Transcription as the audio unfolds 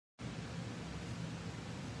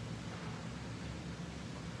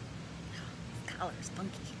color's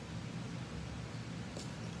funky.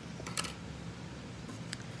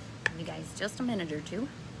 Give you guys just a minute or two.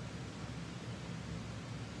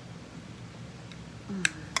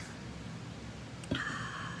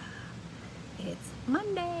 It's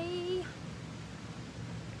Monday.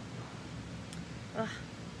 Ugh.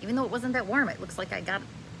 Even though it wasn't that warm, it looks like I got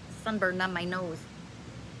sunburned on my nose.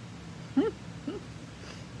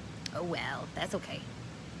 Oh well, that's okay.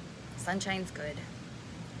 Sunshine's good.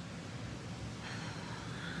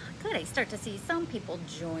 Good, I start to see some people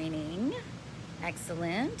joining.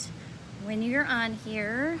 Excellent. When you're on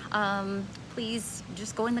here, please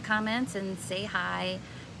just go in the comments and say hi.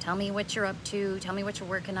 Tell me what you're up to. Tell me what you're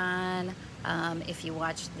working on. If you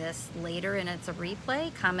watch this later and it's a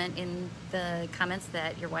replay, comment in the comments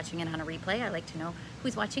that you're watching it on a replay. I like to know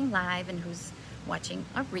who's watching live and who's watching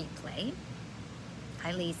a replay.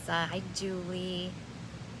 Hi Lisa, hi Julie.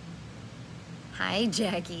 Hi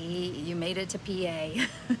Jackie, you made it to PA.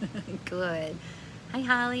 Good. Hi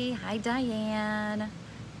Holly, hi Diane.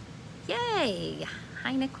 Yay.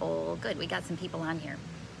 Hi Nicole, good, we got some people on here.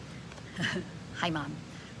 Hi Mom.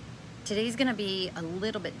 Today's gonna be a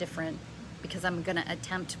little bit different because I'm gonna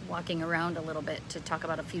attempt walking around a little bit to talk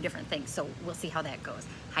about a few different things. So we'll see how that goes.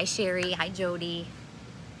 Hi Sherry, hi Jody.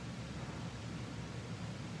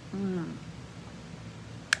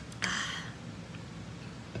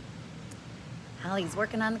 Holly's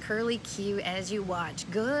working on the curly Q as you watch.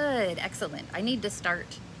 Good, excellent. I need to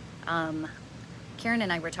start, Karen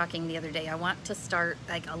and I were talking the other day. I want to start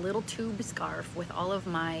like a little tube scarf with all of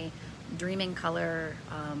my Dreaming Color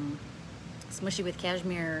Smushy with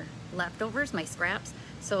Cashmere leftovers, my scraps.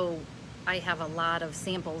 So I have a lot of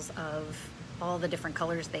samples of all the different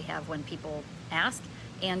colors they have when people ask,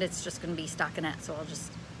 and it's just gonna be stockinette. So I'll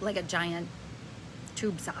just, like a giant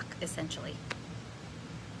tube sock, essentially.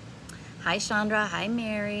 Hi Chandra, hi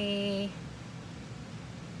Mary.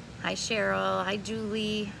 Hi Cheryl, hi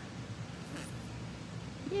Julie.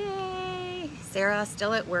 Yay! Sarah,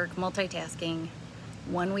 still at work, multitasking.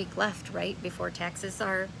 1 week left, right, before taxes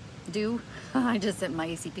are due. I just sent my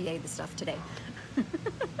CPA the stuff today.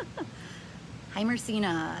 Hi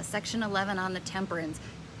Mercina, section 11 on the temperance.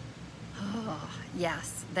 Oh,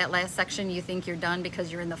 yes, that last section you think you're done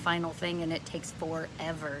because you're in the final thing and it takes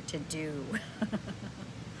forever to do.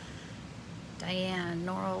 Diane,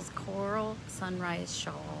 Norrell's Coral Sunrise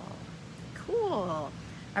Shawl. Cool. All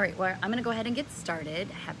right, well, I'm gonna go ahead and get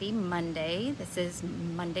started. Happy Monday. This is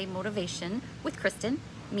Monday Motivation with Kristen,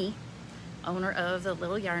 me, owner of the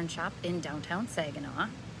Little Yarn Shop in downtown Saginaw.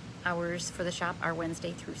 Hours for the shop are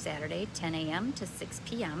Wednesday through Saturday, 10 a.m. to 6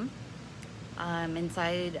 p.m.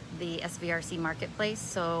 Inside the SVRC Marketplace.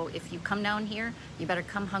 So if you come down here, you better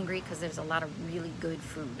come hungry because there's a lot of really good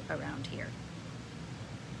food around here.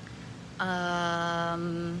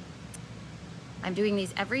 I'm doing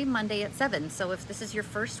these every Monday at 7, so if this is your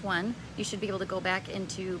first one, you should be able to go back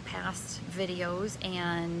into past videos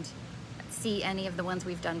and see any of the ones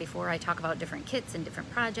we've done before. I talk about different kits and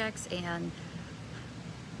different projects, and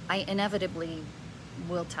I inevitably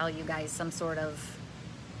will tell you guys some sort of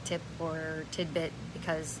tip or tidbit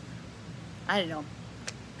because, I don't know,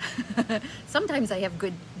 sometimes I have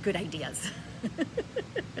good ideas.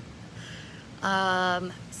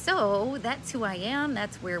 So that's who I am,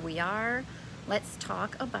 that's where we are. Let's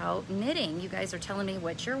talk about knitting. You guys are telling me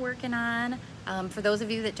what you're working on. For those of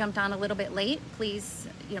you that jumped on a little bit late, please,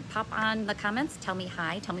 pop on the comments, tell me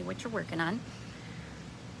hi, tell me what you're working on.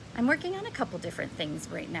 I'm working on a couple different things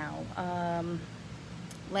right now.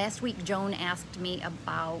 Last week, Joan asked me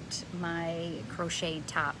about my crocheted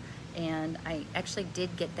top, and I actually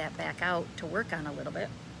did get that back out to work on a little bit.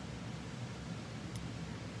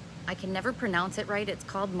 I can never pronounce it right. It's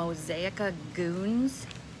called Mosaica Goons.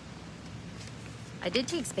 I did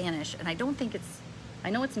take Spanish, and I don't think it's,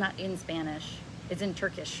 I know it's not in Spanish. It's in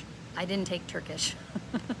Turkish. I didn't take Turkish.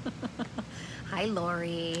 Hi,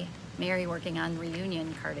 Lori. Mary working on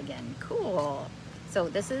reunion cardigan. Cool. So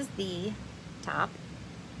this is the top.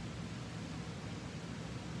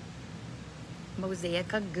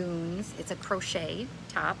 Mosaica Goons. It's a crochet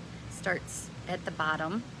top. Starts at the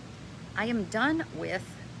bottom. I am done with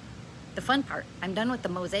the fun part. I'm done with the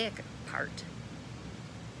mosaic part.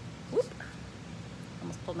 Whoop.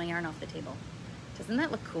 Almost pulled my yarn off the table. Doesn't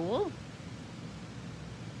that look cool?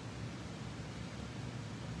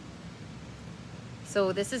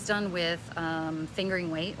 So this is done with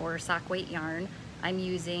fingering weight or sock weight yarn. I'm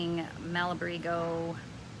using Malabrigo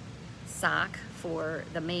sock for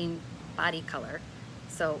the main body color.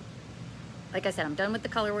 So like I said, I'm done with the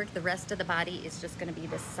color work. The rest of the body is just going to be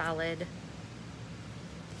this solid.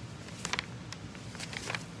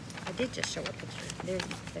 I did just show a picture. There's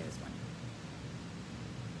one.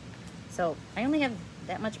 So I only have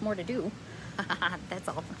that much more to do. That's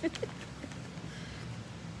all.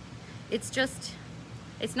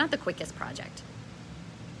 It's not the quickest project.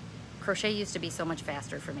 Crochet used to be so much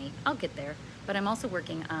faster for me. I'll get there. But I'm also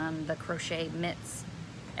working on the crochet mitts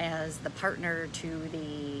as the partner to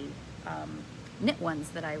the knit ones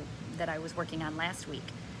that I was working on last week.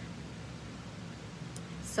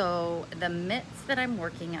 So the mitts that I'm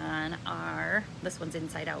working on are, this one's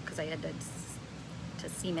inside out because I had to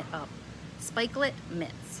seam it up. Spikelet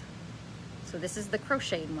mitts. So this is the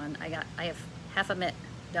crocheted one. I have half a mitt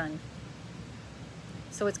done.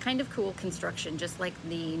 So it's kind of cool construction, just like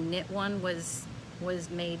the knit one was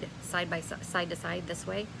made side to side this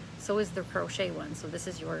way. So is the crochet one. So this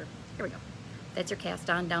is your, here we go. That's your cast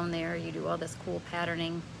on down there. You do all this cool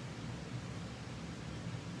patterning.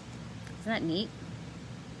 Isn't that neat?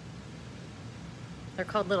 They're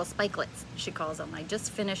called little spikelets, she calls them. I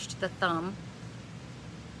just finished the thumb.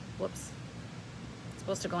 Whoops. It's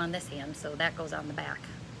supposed to go on this hand, so that goes on the back.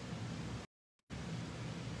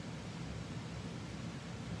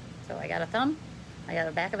 So I got a thumb, I got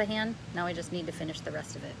a back of a hand, now I just need to finish the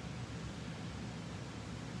rest of it.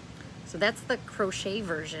 So that's the crochet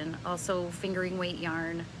version, also fingering weight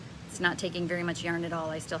yarn. It's not taking very much yarn at all.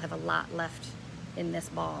 I still have a lot left in this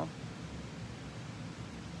ball.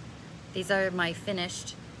 These are my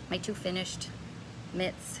two finished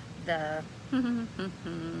mitts, the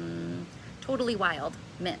Totally Wild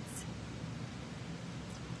mitts.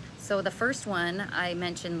 So the first one I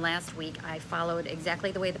mentioned last week, I followed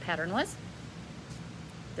exactly the way the pattern was.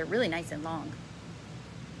 They're really nice and long.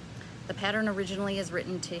 The pattern originally is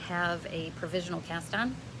written to have a provisional cast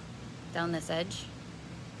on down this edge,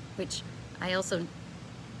 which I also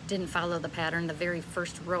didn't follow the pattern. The very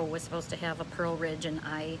first row was supposed to have a purl ridge and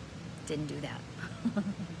I didn't do that.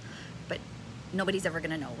 But nobody's ever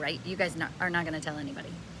gonna know, right? You guys are not gonna tell anybody.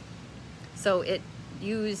 So it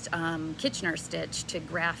used Kitchener stitch to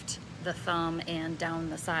graft the thumb and down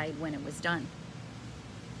the side when it was done.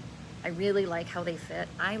 I really like how they fit.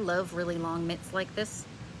 I love really long mitts like this.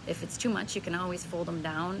 If it's too much, you can always fold them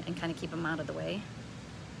down and kind of keep them out of the way.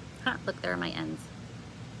 Ha, look, there are my ends.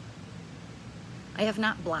 I have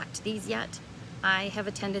not blocked these yet. I have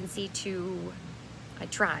a tendency to, I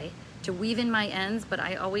try to weave in my ends, but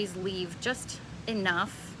I always leave just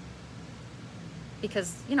enough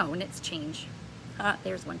because, you know, knits change.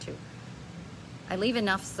 There's one too. I leave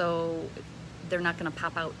enough so they're not gonna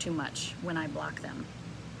pop out too much when I block them.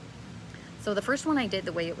 So the first one I did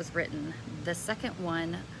the way it was written. The second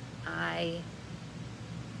one I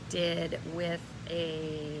did with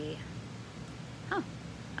a,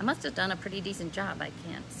 I must have done a pretty decent job. I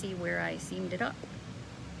can't see where I seamed it up.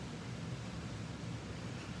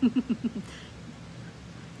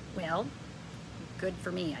 Well, good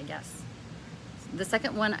for me, I guess. The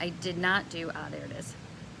second one I did not do, there it is.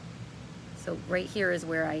 So right here is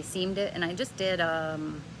where I seamed it, and I just did,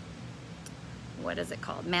 what is it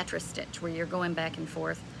called? Mattress stitch, where you're going back and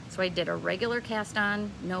forth. So I did a regular cast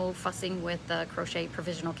on, no fussing with the crochet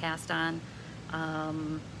provisional cast on.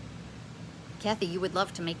 Kathy, you would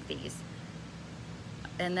love to make these.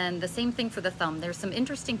 And then the same thing for the thumb. There's some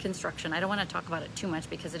interesting construction. I don't want to talk about it too much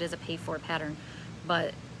because it is a pay-for pattern,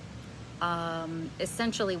 but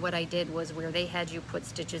essentially what I did was where they had you put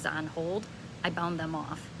stitches on hold, I bound them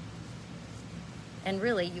off. And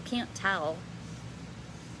really, you can't tell.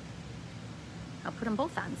 I'll put them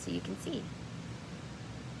both on so you can see.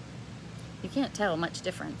 You can't tell much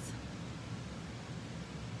difference.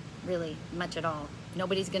 Really, much at all.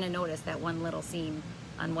 Nobody's gonna notice that one little seam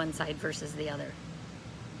on one side versus the other.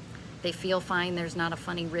 They feel fine. There's not a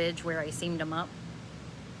funny ridge where I seamed them up.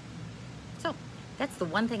 So that's the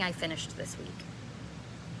one thing I finished this week.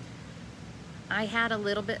 I had a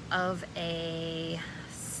little bit of a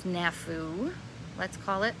snafu, let's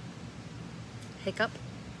call it, hiccup,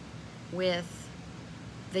 with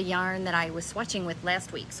the yarn that I was swatching with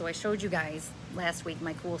last week. So I showed you guys last week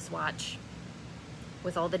my cool swatch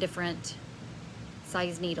with all the different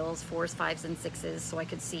size needles, 4s, 5s, and 6s, so I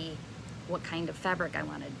could see what kind of fabric I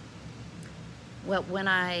wanted. Well, when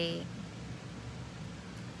I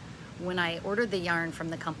ordered the yarn from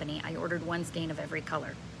the company, I ordered one skein of every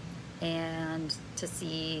color, and to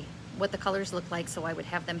see what the colors look like so I would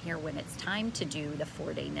have them here when it's time to do the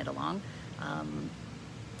 4-day knit along.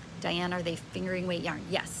 Diane, are they fingering weight yarn?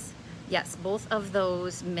 Yes, yes, both of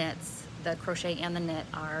those mitts, the crochet and the knit,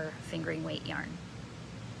 are fingering weight yarn.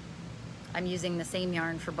 I'm using the same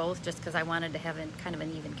yarn for both just because I wanted to have kind of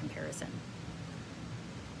an even comparison.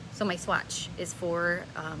 So my swatch is for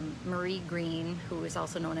Marie Green, who is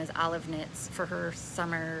also known as Olive Knits, for her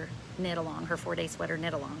summer knit along, her 4-day sweater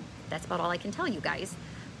knit along. That's about all I can tell you guys.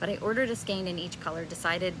 But I ordered a skein in each color,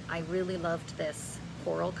 decided I really loved this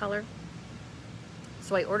coral color.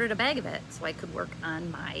 So I ordered a bag of it so I could work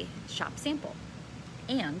on my shop sample.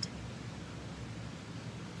 And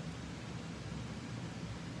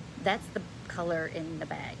that's the color in the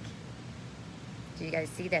bag. Do you guys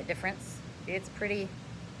see that difference? It's pretty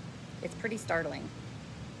startling.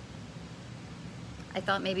 I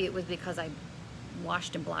thought maybe it was because I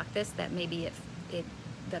washed and blocked this that maybe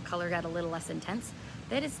the color got a little less intense.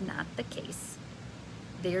 That is not the case.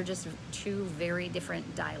 They're just two very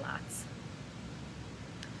different dye lots.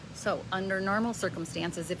 So under normal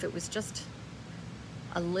circumstances, if it was just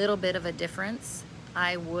a little bit of a difference,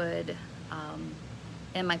 I would,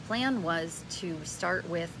 and my plan was to start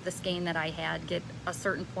with the skein that I had, get a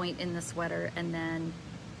certain point in the sweater, and then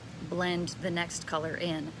blend the next color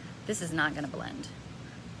in. This is not gonna blend.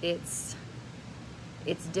 It's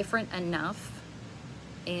different enough,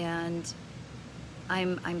 and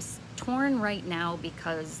I'm torn right now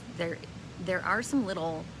because there are some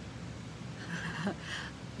little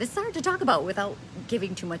this is hard to talk about without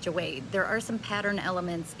giving too much away. There are some pattern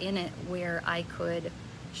elements in it where I could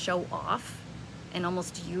show off and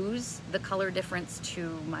almost use the color difference to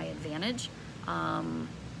my advantage.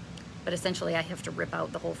 But essentially I have to rip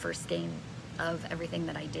out the whole first skein of everything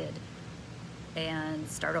that I did and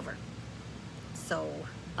start over. So,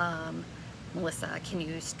 Melissa, can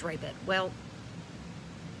you stripe it? Well,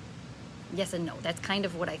 yes and no. That's kind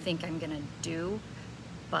of what I think I'm gonna do,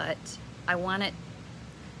 but I want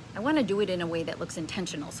to do it in a way that looks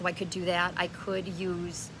intentional. So I could do that. I could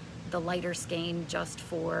use the lighter skein just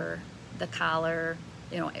for the collar,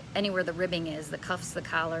 you know, anywhere the ribbing is, the cuffs, the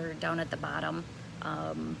collar, down at the bottom.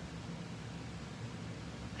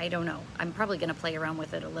 I don't know. I'm probably going to play around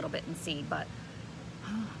with it a little bit and see, but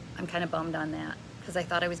I'm kind of bummed on that because I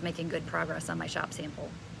thought I was making good progress on my shop sample.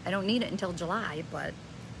 I don't need it until July, but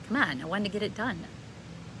come on, I wanted to get it done.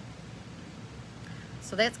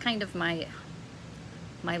 So that's kind of my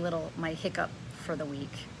hiccup for the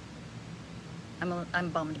week. I'm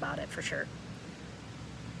bummed about it for sure.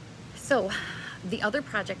 So the other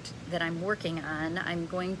project that I'm working on, I'm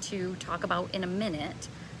going to talk about in a minute,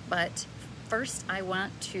 but first I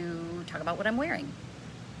want to talk about what I'm wearing.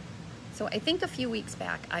 So I think a few weeks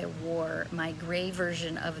back I wore my gray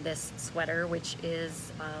version of this sweater, which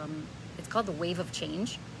is, it's called the Wave of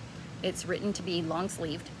Change. It's written to be long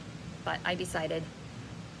sleeved, but I decided,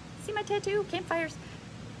 see my tattoo, campfires.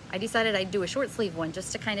 I decided I'd do a short sleeve one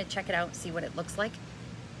just to kind of check it out, see what it looks like.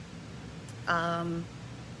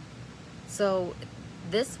 So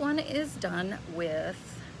this one is done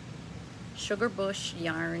with Sugar Bush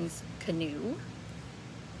Yarns Canoe.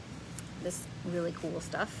 This really cool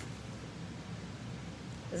stuff.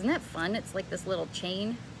 Isn't that fun? It's like this little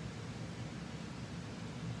chain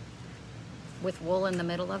with wool in the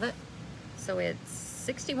middle of it. So it's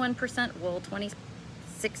 61% wool,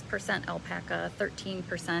 26% alpaca,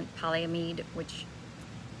 13% polyamide, which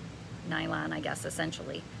nylon, I guess,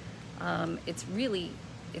 essentially. It's really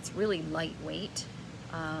lightweight,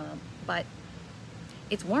 but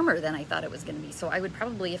it's warmer than I thought it was going to be. So I would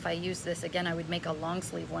probably, if I use this again, I would make a long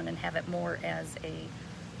sleeve one and have it more as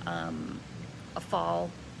a fall,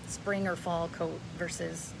 spring or fall coat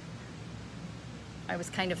versus, I was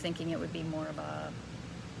kind of thinking it would be more of a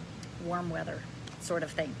warm weather sort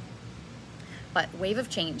of thing. But Wave of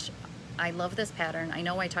Change, I love this pattern. I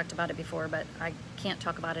know I talked about it before, but I can't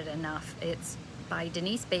talk about it enough. It's by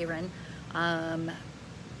Denise Bayron.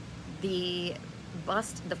 The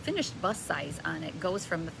finished bust size on it goes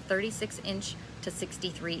from 36 inch to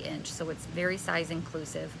 63 inch, so it's very size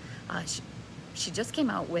inclusive. She just came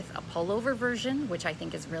out with a pullover version, which I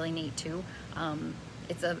think is really neat too.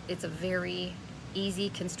 It's a very easy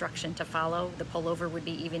construction to follow. The pullover would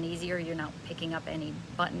be even easier. You're not picking up any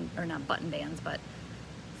not button bands, but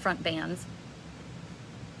front bands.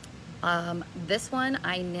 This one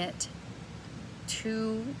I knit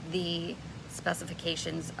to the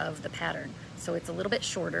specifications of the pattern, so it's a little bit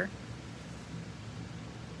shorter.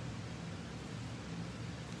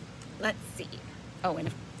 Let's see. Oh, and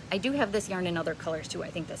I do have this yarn in other colors too. I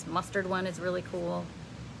think this mustard one is really cool.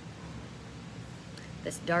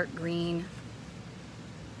 This dark green.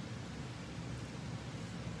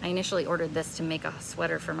 I initially ordered this to make a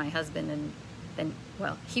sweater for my husband, and then,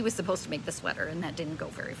 well, he was supposed to make the sweater and that didn't go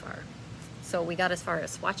very far. So we got as far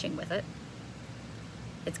as swatching with it.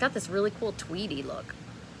 It's got this really cool tweedy look.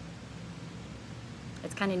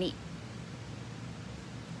 It's kind of neat.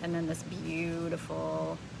 And then this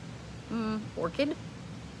beautiful orchid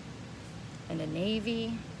and a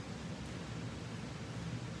navy.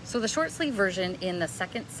 So the short sleeve version in the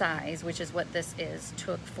second size, which is what this is,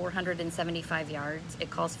 took 475 yards. It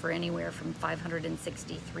calls for anywhere from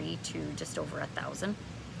 563 to just over 1,000.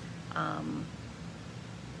 I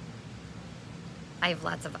have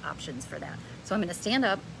lots of options for that. So I'm gonna stand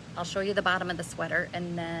up, I'll show you the bottom of the sweater,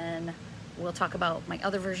 and then we'll talk about my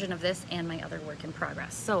other version of this and my other work in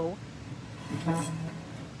progress. So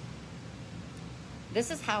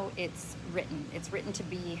this is how it's written. It's written to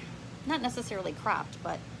be not necessarily cropped,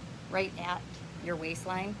 but right at your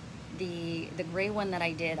waistline. The gray one that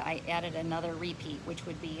I did, I added another repeat, which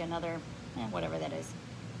would be another, whatever that is,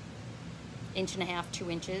 1.5 inches, 2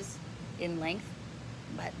 inches in length.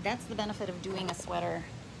 But that's the benefit of doing a sweater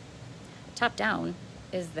top down,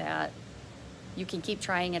 is that you can keep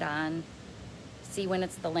trying it on, see when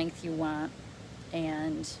it's the length you want,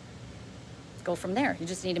 and go from there. You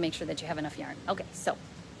just need to make sure that you have enough yarn. Okay, so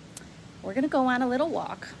we're gonna go on a little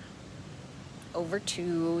walk over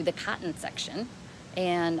to the cotton section,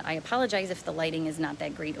 and I apologize if the lighting is not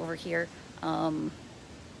that great over here. I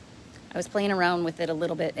was playing around with it a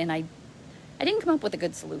little bit, and I didn't come up with a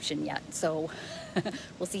good solution yet, so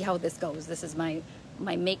we'll see how this goes. This is my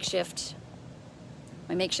makeshift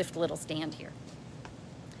little stand here.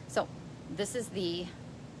 So this is the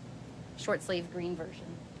short sleeve green version.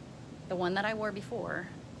 The one that I wore before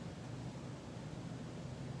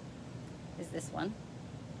is this one.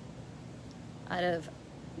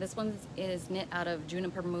 This one is knit out of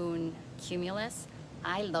Juniper Moon Cumulus.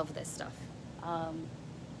 I love this stuff.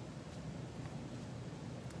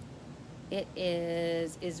 It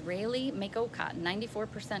is Israeli Mako cotton,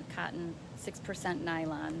 94% cotton, 6%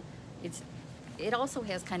 nylon. It also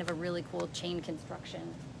has kind of a really cool chain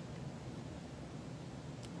construction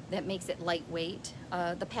that makes it lightweight.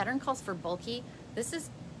 The pattern calls for bulky.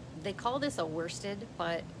 They call this a worsted,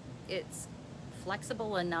 but it's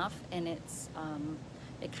flexible enough, and it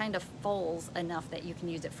kind of folds enough that you can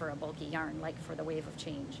use it for a bulky yarn, like for the wave of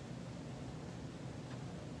change.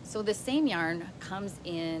 So the same yarn comes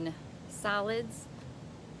in solids.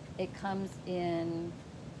 It comes in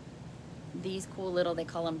these cool little, they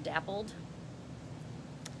call them dappled.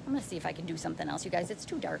 I'm gonna see if I can do something else, you guys. It's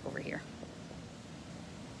too dark over here.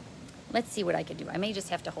 Let's see what I can do. I may just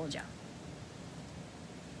have to hold you.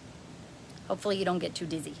 Hopefully you don't get too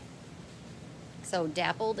dizzy. So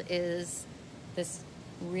dappled is this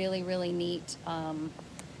really, really neat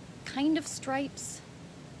kind of stripes,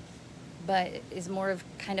 but is more of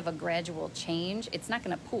kind of a gradual change. It's not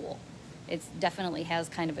gonna pool. It definitely has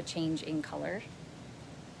kind of a change in color.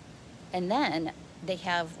 And then they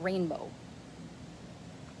have rainbow.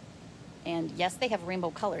 And yes, they have rainbow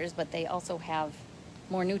colors, but they also have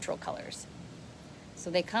more neutral colors. So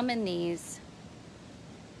they come in these,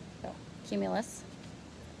 Cumulus,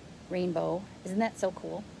 rainbow. Isn't that so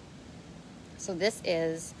cool? So this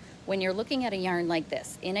is, when you're looking at a yarn like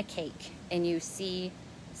this in a cake and you see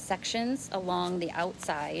sections along the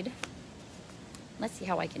outside, let's see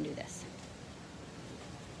how I can do this.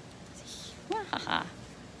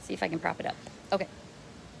 See if I can prop it up. Okay.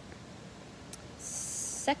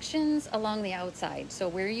 Sections along the outside. So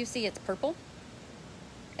where you see it's purple,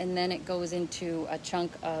 and then it goes into a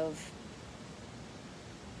chunk of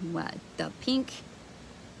what? The pink.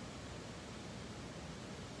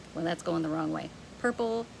 Well, that's going the wrong way.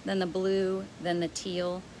 Purple, then the blue, then the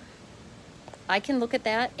teal. I can look at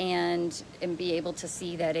that and be able to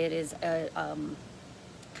see that it is a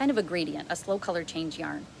kind of a gradient, a slow color change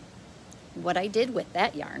yarn. What I did with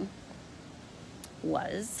that yarn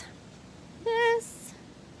was this.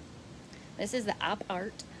 This is the Op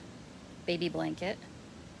Art baby blanket.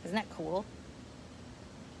 Isn't that cool?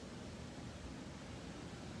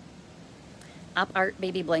 Op Art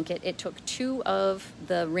baby blanket. It took 2 of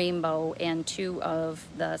the rainbow and 2 of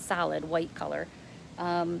the solid white color.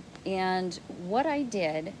 And what I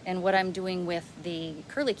did, and what I'm doing with the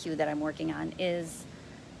curly Q that I'm working on, is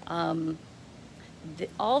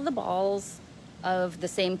all the balls of the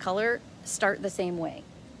same color start the same way.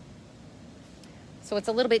 So it's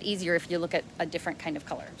a little bit easier if you look at a different kind of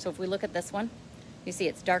color. So if we look at this one, you see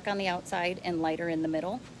it's dark on the outside and lighter in the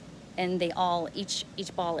middle, and they all, each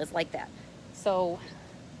ball is like that. So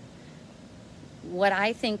what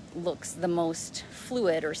I think looks the most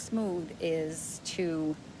fluid or smooth is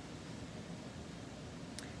to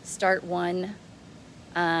start one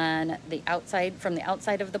on the outside, from the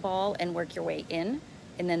outside of the ball, and work your way in,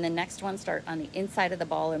 and then the next one start on the inside of the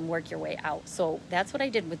ball and work your way out. So that's what I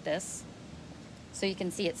did with this. So you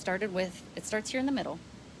can see it starts here in the middle.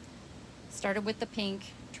 Started with the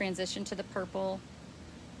pink, transitioned to the purple,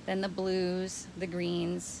 then the blues, the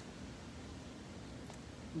greens,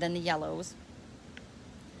 then the yellows.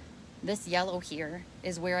 This yellow here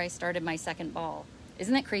is where I started my second ball.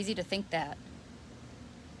 Isn't that crazy to think that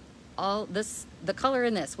all this, the color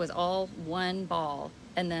in this was all one ball,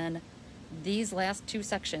 and then these last two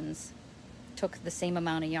sections took the same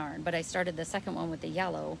amount of yarn, but I started the second one with the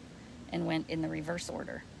yellow and went in the reverse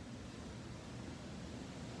order.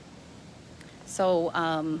 So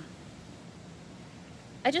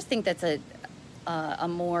I just think that's a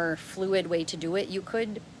more fluid way to do it. You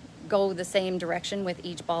could go the same direction with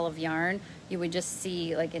each ball of yarn. You would just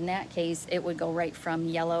see, like in that case, it would go right from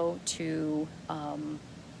yellow to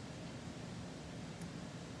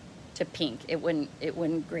pink. It wouldn't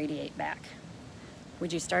gradiate back.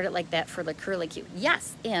 Would you start it like that for the curlicue?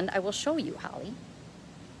 Yes, and I will show you, Holly.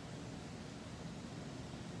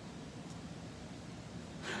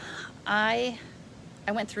 I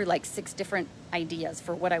went through like 6 different ideas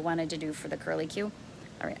for what I wanted to do for the curlicue.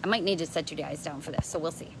 All right, I might need to set you guys down for this, so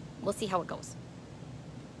we'll see. We'll see how it goes.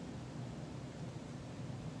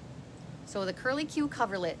 So the curlicue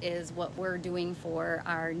coverlet is what we're doing for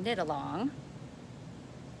our knit along,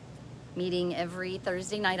 meeting every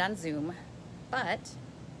Thursday night on Zoom. But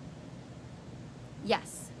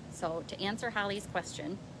yes, so to answer Holly's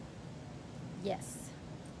question, yes.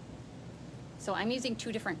 So I'm using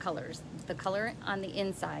 2 different colors. The color on the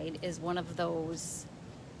inside is one of those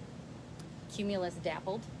Cumulus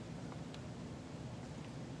Dappled,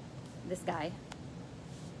 this guy.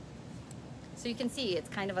 So you can see it's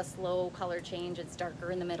kind of a slow color change. It's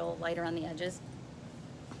darker in the middle, lighter on the edges.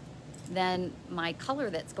 Then my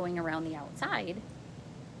color that's going around the outside,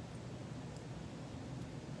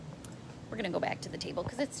 we're gonna go back to the table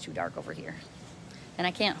because it's too dark over here. And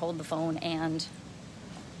I can't hold the phone and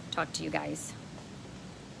talk to you guys.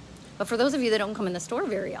 But for those of you that don't come in the store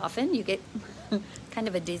very often, you get kind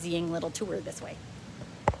of a dizzying little tour this way.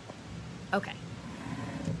 Okay,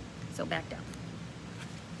 so back down.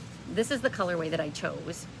 This is the colorway that I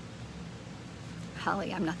chose.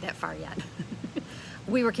 Holly, I'm not that far yet.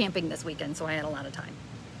 We were camping this weekend, so I had a lot of time.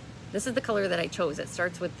 This is the color that I chose. It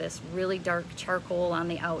starts with this really dark charcoal on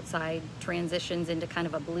the outside, transitions into kind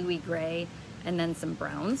of a bluey gray, and then some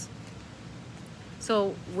browns.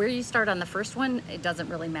 So where you start on the first one, it doesn't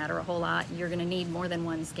really matter a whole lot. You're gonna need more than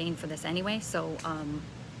one skein for this anyway, so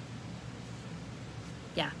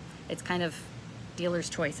yeah, it's kind of dealer's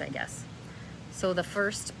choice, I guess. So the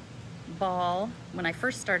first ball, when I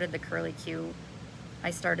first started the curlicue,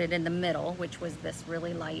 I started in the middle, which was this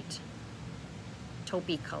really light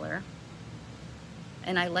taupey color.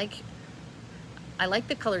 And I like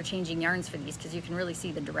the color changing yarns for these because you can really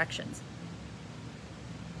see the directions.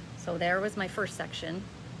 So there was my first section.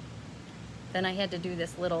 Then I had to do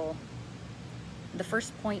this little, the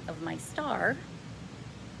first point of my star,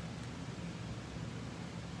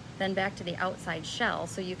 then back to the outside shell.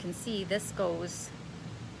 So you can see this goes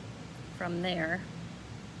from there,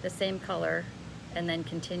 the same color, and then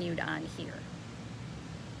continued on here.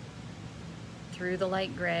 Through the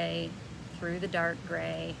light gray, through the dark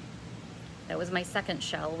gray. That was my second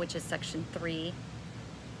shell, which is section 3.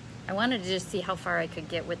 I wanted to just see how far I could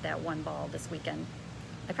get with that one ball this weekend.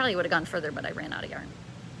 I probably would have gone further, but I ran out of yarn.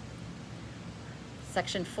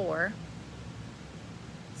 Section 4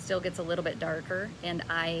 still gets a little bit darker, and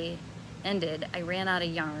I ran out of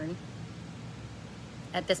yarn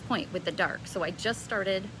at this point with the dark. So I just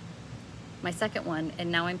started my second one,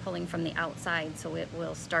 and now I'm pulling from the outside, so it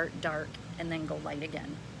will start dark and then go light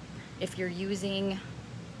again. If you're using,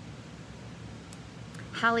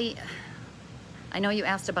 Holly, I know you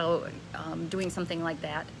asked about doing something like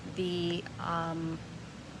that. The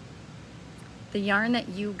yarn that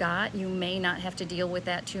you got, you may not have to deal with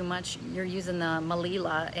that too much. You're using the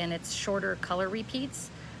Malila, and it's shorter color repeats.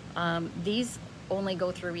 These only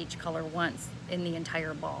go through each color once in the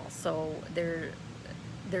entire ball, so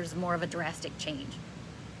there's more of a drastic change.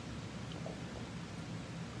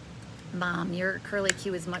 Mom, your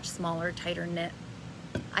curlicue is much smaller, tighter knit.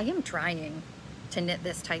 I am trying to knit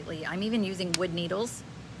this tightly. I'm even using wood needles.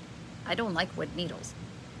 I don't like wood needles.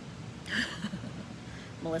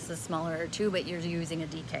 Melissa's smaller too, but you're using a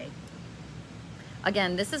DK.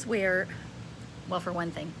 Again, this is where, well, for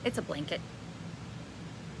one thing, it's a blanket.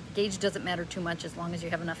 Gauge doesn't matter too much as long as you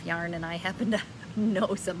have enough yarn, and I happen to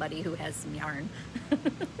know somebody who has some yarn.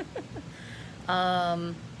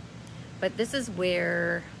 But this is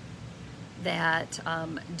where that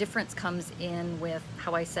difference comes in with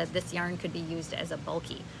how I said this yarn could be used as a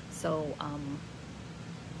bulky. So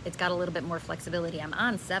it's got a little bit more flexibility. I'm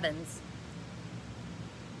on 7s,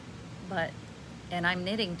 and I'm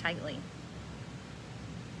knitting tightly.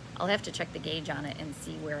 I'll have to check the gauge on it and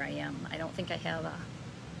see where I am. I don't think I have a,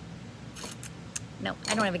 no,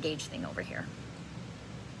 I don't have a gauge thing over here.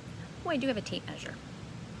 Oh, I do have a tape measure.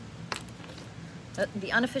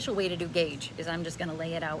 The unofficial way to do gauge is I'm just gonna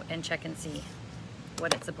lay it out and check and see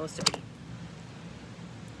what it's supposed to be.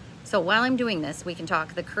 So while I'm doing this, we can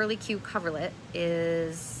talk. The Curly Q coverlet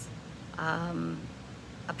is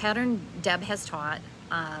a pattern Deb has taught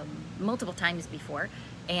multiple times before,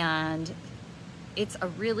 and it's a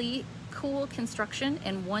really cool construction,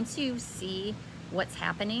 and once you see what's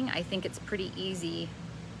happening, I think it's pretty easy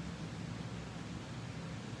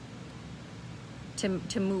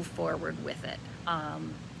to move forward with it.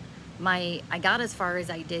 I got as far as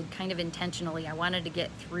I did kind of intentionally. I wanted to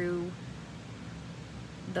get through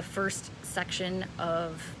the first section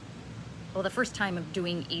of, well, the first time of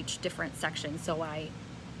doing each different section, so I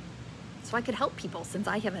could help people since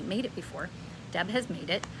I haven't made it before. Deb has made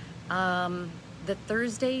it. The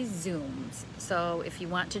Thursday Zooms. So if you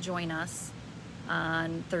want to join us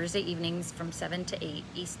on Thursday evenings from 7 to 8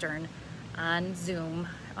 Eastern on Zoom,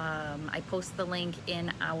 I post the link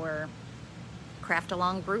in our Craft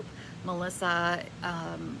Along group. Melissa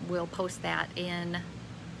will post that in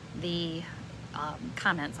the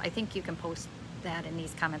comments. I think you can post that in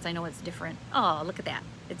these comments. I know it's different. Oh, look at that.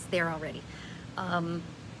 It's there already.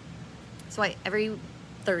 So every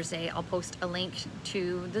Thursday I'll post a link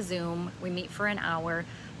to the Zoom. We meet for an hour.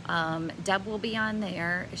 Deb will be on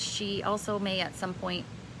there. She also may at some point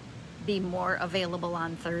be more available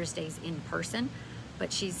on Thursdays in person,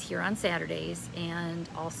 but she's here on Saturdays and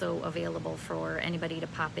also available for anybody to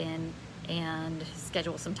pop in and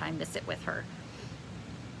schedule some time to sit with her.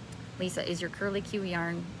 Lisa, is your Curly Q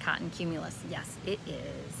yarn cotton cumulus? Yes, it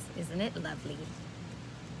is. Isn't it lovely?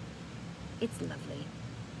 It's lovely.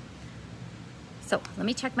 So let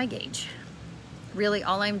me check my gauge. Really,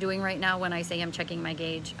 all I'm doing right now when I say I'm checking my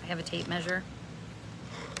gauge, I have a tape measure.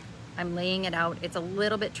 I'm laying it out. It's a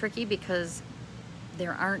little bit tricky because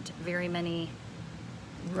there aren't very many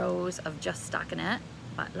rows of just stockinette,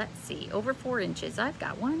 but let's see, over 4 inches. I've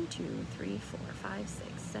got 1, 2, 3, 4, 5,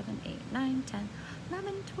 6, 7, 8, 9, 10,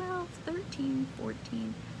 11, 12, 13,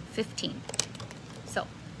 14, 15. So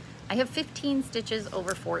I have 15 stitches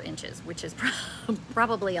over 4 inches, which is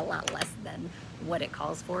probably a lot less than what it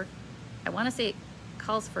calls for. I want to say it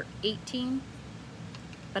calls for 18,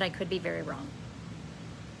 but I could be very wrong.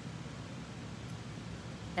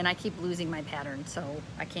 And I keep losing my pattern, so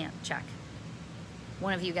I can't check.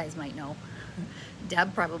 One of you guys might know.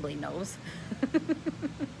 Deb probably knows.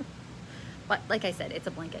 But like I said, it's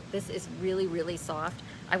a blanket. This is really, really soft.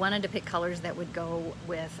 I wanted to pick colors that would go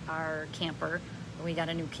with our camper. We got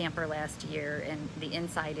a new camper last year, and the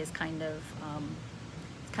inside is kind of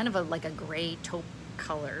like a gray taupe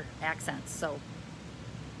color accent. So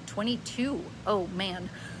 22. Oh man.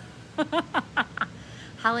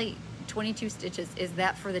 Holly, 22 stitches. Is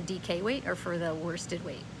that for the DK weight or for the worsted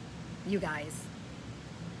weight? You guys.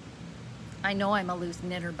 I know I'm a loose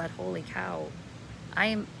knitter, but holy cow.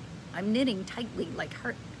 I'm knitting tightly, like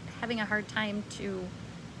having a hard time to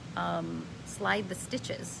slide the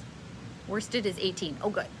stitches. Worsted is 18. Oh,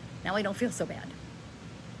 good. Now I don't feel so bad.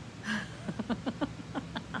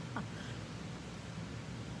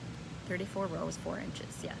 34 rows, 4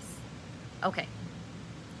 inches. Yes. Okay.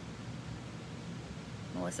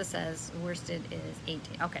 Melissa says worsted is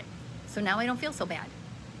 18. Okay. So now I don't feel so bad.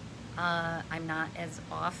 I'm not as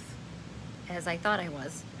off as I thought I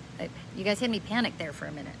was. You guys had me panic there for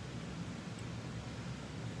a minute.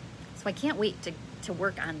 So I can't wait to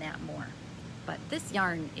work on that more. But this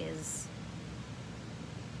yarn is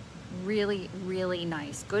really, really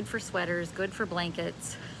nice. Good for sweaters, good for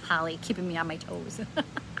blankets. Holly, keeping me on my toes.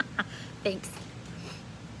 Thanks.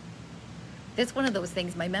 It's one of those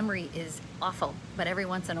things, my memory is awful, but every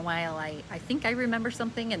once in a while I think I remember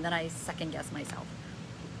something and then I second guess myself.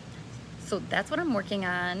 So that's what I'm working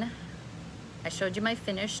on. I showed you my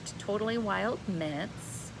finished Totally Wild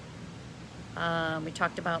mitts. We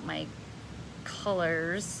talked about my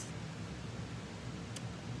colors.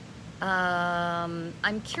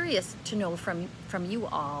 I'm curious to know from you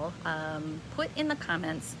all. Put in the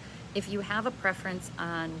comments if you have a preference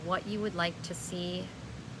on what you would like to see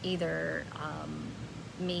either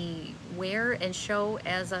me wear and show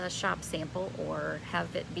as a shop sample or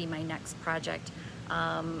have it be my next project.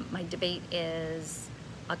 My debate is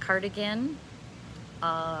a cardigan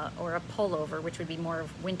or a pullover, which would be more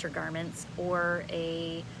of winter garments, or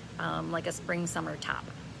a like a spring summer top.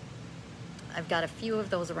 I've got a few of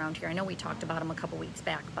those around here. I know we talked about them a couple weeks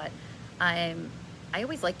back, but I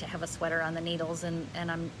always like to have a sweater on the needles, and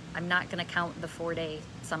I'm not going to count the 4-day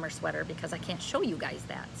summer sweater because I can't show you guys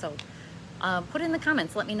that. So put in the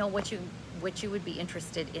comments, let me know what you would be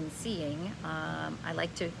interested in seeing. I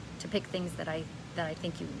like to pick things that I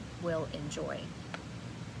think you will enjoy.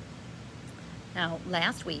 Now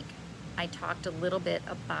last week I talked a little bit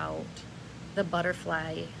about the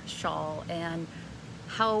butterfly shawl and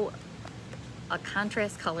how a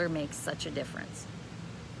contrast color makes such a difference.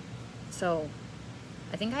 So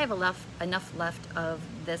I think I have enough left of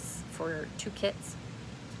this for 2 kits.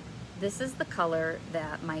 This is the color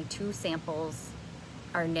that my 2 samples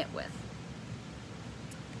are knit with.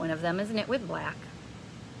 One of them is knit with black.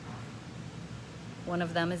 One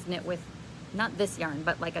of them is knit with, not this yarn,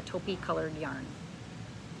 but like a taupey colored yarn.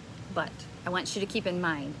 But I want you to keep in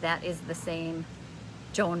mind, that is the same,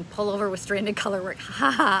 Joan, pullover with stranded color work.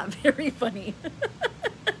 Ha ha, very funny.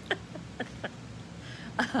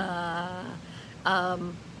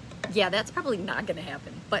 Yeah, that's probably not gonna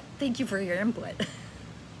happen, but thank you for your input.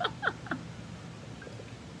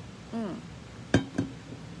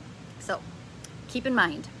 So keep in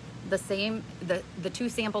mind, the 2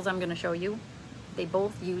 samples I'm gonna show you, they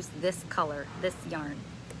both use this color, this yarn.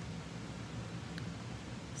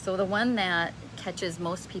 So the one that catches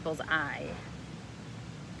most people's eye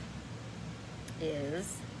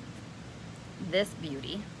is this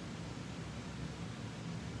beauty.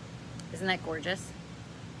 Isn't that gorgeous?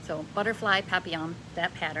 So butterfly papillon,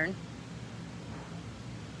 that pattern.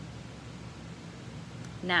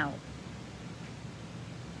 Now,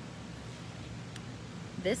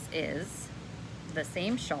 this is the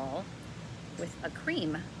same shawl with a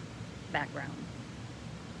cream background.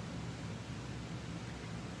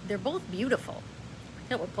 They're both beautiful.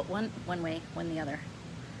 Here, we'll put one way, one the other.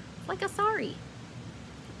 It's like a sari,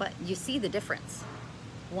 but you see the difference.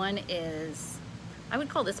 One is, I would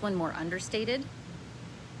call this one more understated.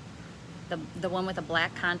 The one with a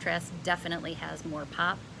black contrast definitely has more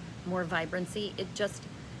pop, more vibrancy. It just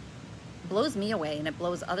blows me away, and it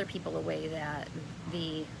blows other people away that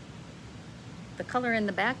the color in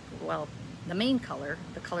the back, well, the main color,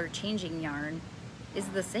 the color changing yarn, is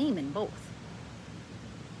the same in both.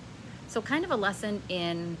 So kind of a lesson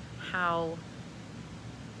in how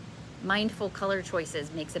mindful color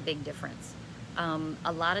choices makes a big difference.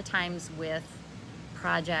 A lot of times with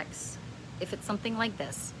projects, if it's something like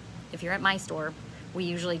this, if you're at my store, we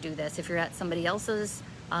usually do this. If you're at somebody else's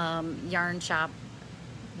yarn shop,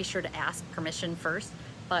 be sure to ask permission first.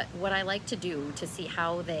 But what I like to do to see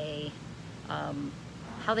how they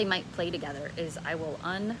might play together is I will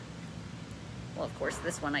well, of course,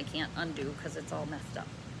 this one I can't undo because it's all messed up.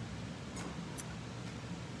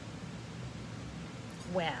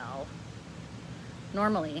 Well,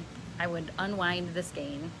 normally I would unwind the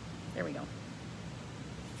skein. There we go.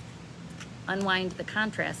 Unwind the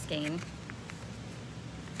contrast skein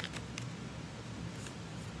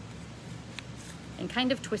and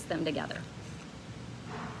kind of twist them together.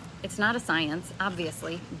 It's not a science,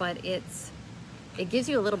 obviously, but it gives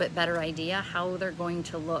you a little bit better idea how they're going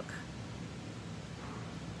to look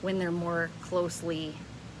when they're more closely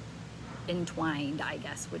entwined, I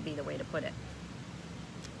guess would be the way to put it.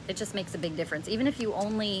 It just makes a big difference. Even if you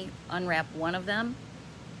only unwrap one of them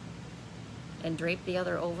and drape the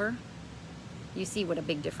other over, you see what a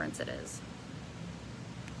big difference it is.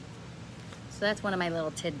 So that's one of my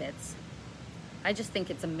little tidbits. I just think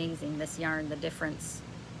it's amazing, this yarn, the difference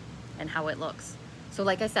and how it looks. So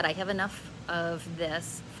like I said, I have enough of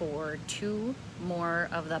this for 2 more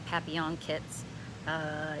of the papillon kits.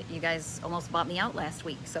 You guys almost bought me out last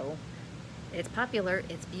week, so it's popular,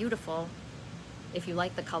 it's beautiful. If you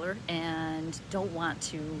like the color and don't want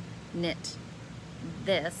to knit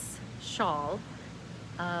this shawl,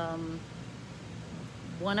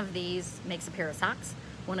 one of these makes a pair of socks,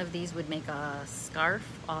 one of these would make a scarf,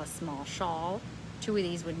 a small shawl, 2 of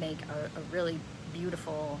these would make a really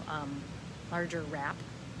beautiful larger wrap.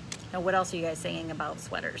 Now what else are you guys saying about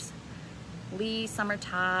sweaters? Lisa Summer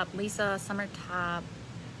Top,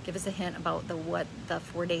 give us a hint about what the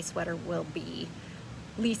 4-day sweater will be.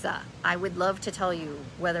 Lisa, I would love to tell you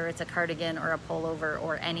whether it's a cardigan or a pullover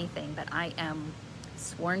or anything, but I am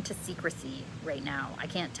sworn to secrecy right now. I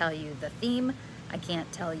can't tell you the theme. I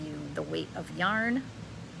can't tell you the weight of yarn.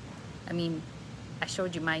 I mean, I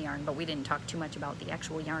showed you my yarn, but we didn't talk too much about the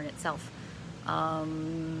actual yarn itself.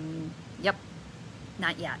 Yep,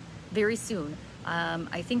 not yet. Very soon.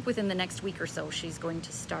 I think within the next week or so, she's going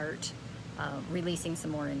to start releasing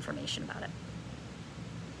some more information about it.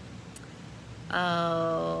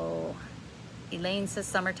 Oh, Elaine says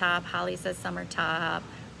summer top. Holly says summer top.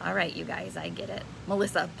 All right, you guys, I get it.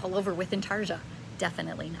 Melissa, pullover with intarsia.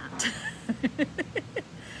 Definitely not.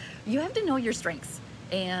 You have to know your strengths,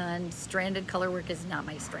 and stranded color work is not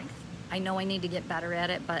my strength. I know I need to get better at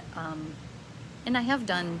it, but, and I have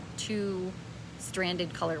done 2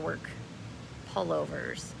 stranded color work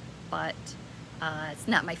pullovers, but it's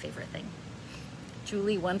not my favorite thing.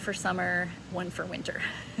 Julie, 1 for summer, 1 for winter.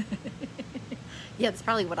 Yeah, that's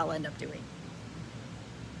probably what I'll end up doing.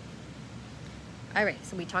 All right,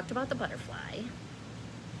 so we talked about the butterfly.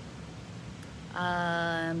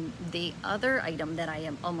 The other item that I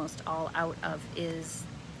am almost all out of is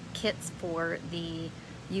kits for the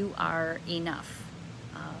You Are Enough,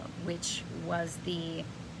 which was the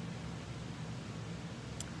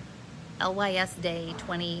LYS Day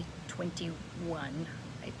 2021.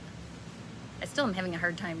 I still am having a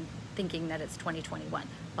hard time thinking that it's 2021,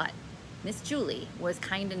 but Miss Julie was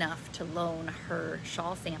kind enough to loan her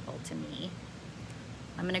shawl sample to me.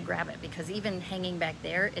 I'm gonna grab it because even hanging back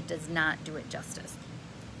there, it does not do it justice.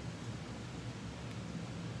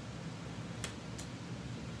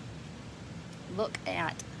 Look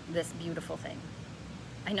at this beautiful thing.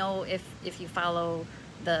 I know if you follow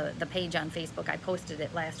the page on Facebook, I posted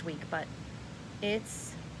it last week, but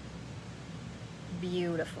it's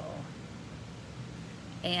beautiful.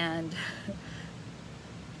 And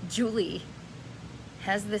Julie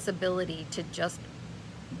has this ability to just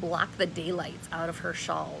block the daylights out of her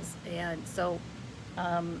shawls. And so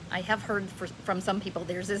I have heard from some people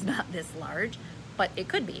theirs is not this large, but it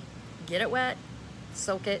could be. Get it wet,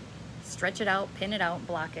 soak it, stretch it out, pin it out,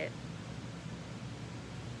 block it.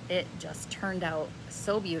 It just turned out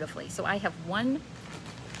so beautifully. So I have one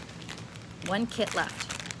kit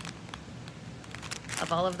left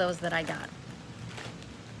of all of those that I got.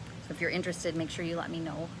 So if you're interested, make sure you let me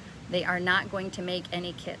know. They are not going to make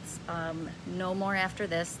any kits. No more after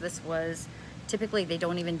this. This was, typically they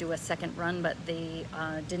don't even do a second run, but they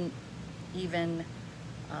didn't even,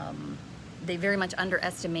 they very much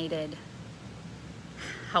underestimated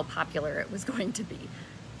how popular it was going to be.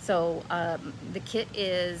 So the kit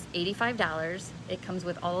is $85. It comes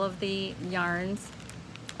with all of the yarns,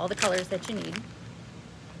 all the colors that you need.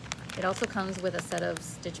 It also comes with a set of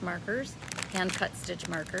stitch markers, hand-cut stitch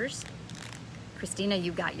markers. Christina,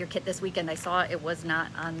 you got your kit this weekend. I saw it was not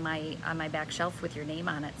on my back shelf with your name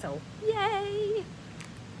on it, so yay!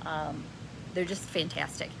 They're just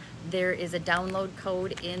fantastic. There is a download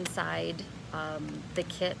code inside the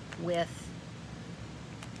kit with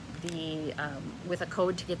a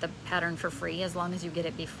code to get the pattern for free as long as you get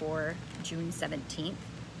it before June 17th.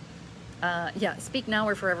 Yeah, speak now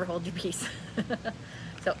or forever hold your peace.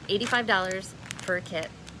 So $85 for a kit.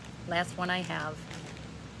 Last one I have.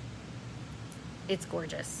 It's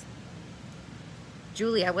gorgeous.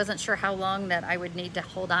 Julie, I wasn't sure how long that I would need to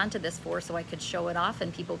hold on to this for so I could show it off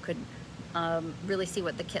and people could really see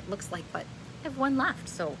what the kit looks like, but I have one left,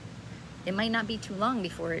 so it might not be too long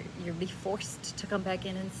before you'll be forced to come back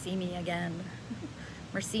in and see me again.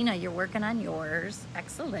 Marcina, you're working on yours.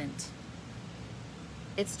 Excellent.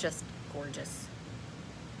 It's just gorgeous.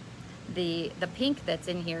 The pink that's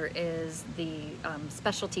in here is the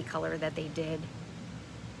specialty color that they did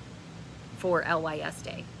for LYS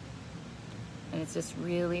Day. And it's just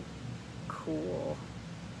really cool.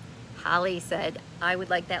 Holly said, I would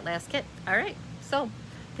like that last kit. All right, so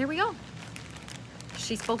there we go.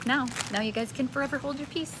 She spoke now. Now you guys can forever hold your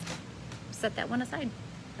peace. Set that one aside.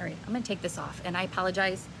 All right, I'm gonna take this off, and I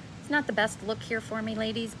apologize. It's not the best look here for me,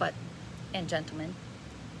 ladies, but, and gentlemen,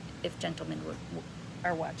 if gentlemen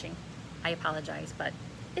are watching, I apologize, but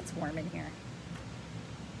it's warm in here.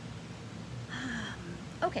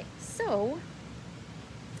 Okay, so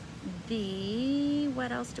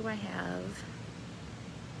what else do I have?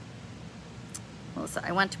 Well, so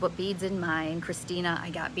I want to put beads in mine. Christina,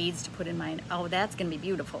 I got beads to put in mine. Oh, that's gonna be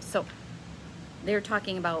beautiful. So they're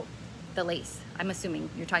talking about the lace. I'm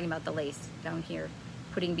assuming you're talking about the lace down here,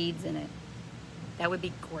 putting beads in it. That would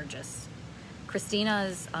be gorgeous.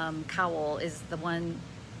 Christina's cowl is the one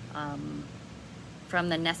from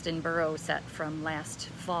the Nest and Burrow set from last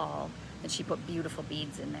fall, and she put beautiful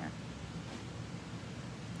beads in there.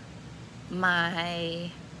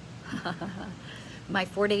 My my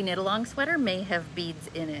 4-day knit-along sweater may have beads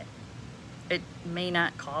in it. It may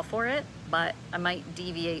not call for it, but I might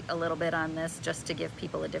deviate a little bit on this just to give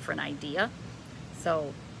people a different idea.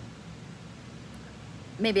 So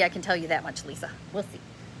maybe I can tell you that much, Lisa. We'll see.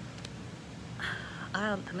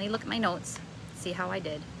 Let me look at my notes, see how I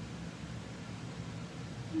did.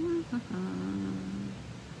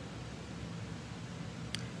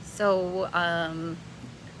 So,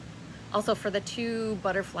 also for the 2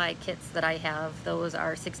 butterfly kits that I have, those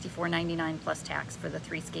are $64.99 plus tax for the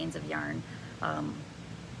 3 skeins of yarn.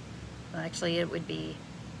 Actually, it would be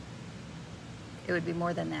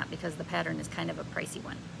more than that because the pattern is kind of a pricey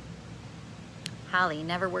one. Holly,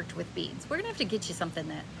 never worked with beads. We're gonna have to get you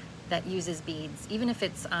something that uses beads, even if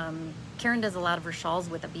it's, Karen does a lot of her shawls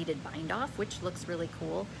with a beaded bind off, which looks really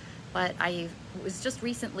cool. But I was just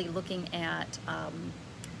recently looking at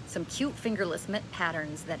some cute fingerless mitt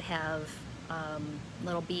patterns that have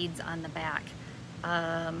little beads on the back.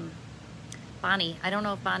 Bonnie, I don't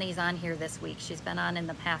know if Bonnie's on here this week. She's been on in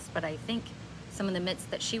the past, but I think some of the mitts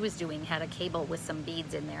that she was doing had a cable with some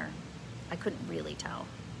beads in there. I couldn't really tell.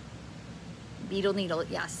 Beetle needle,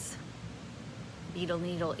 yes. Beetle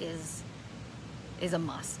needle is a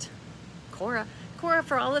must. Cora,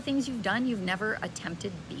 for all the things you've done, you've never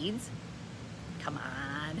attempted beads? Come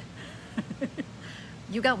on.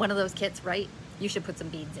 You got one of those kits, right? You should put some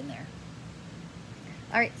beads in there.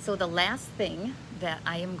 All right, so the last thing that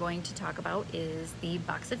I am going to talk about is the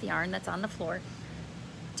box of yarn that's on the floor.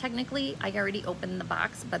 Technically, I already opened the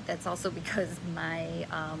box, but that's also because my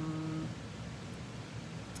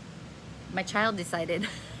my child decided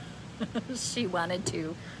she wanted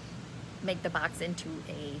to make the box into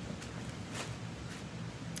a,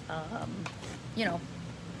 you know,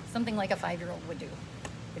 something like a 5-year-old would do.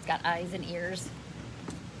 It's got eyes and ears.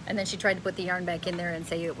 And then she tried to put the yarn back in there and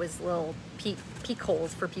say it was little peek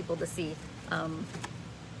holes for people to see.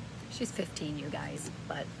 She's 15, you guys,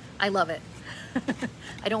 but I love it.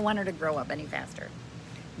 I don't want her to grow up any faster.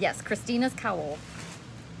 Yes, Christina's cowl.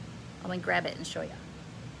 I'm gonna grab it and show you.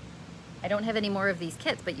 I don't have any more of these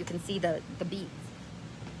kits, but you can see the beads.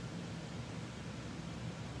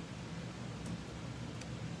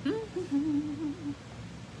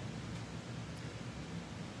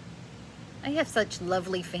 I have such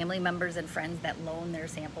lovely family members and friends that loan their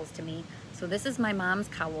samples to me. So this is my mom's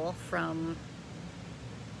cowl from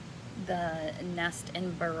the Nest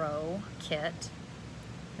and Burrow kit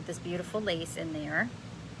with this beautiful lace in there.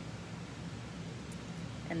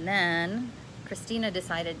 And then Christina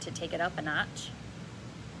decided to take it up a notch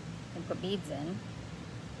and put beads in.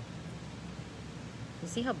 You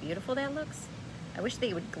see how beautiful that looks? I wish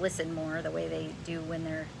they would glisten more the way they do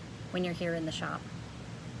when you're here in the shop.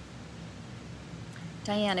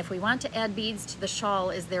 Diane, if we want to add beads to the shawl,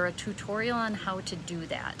 is there a tutorial on how to do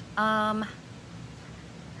that?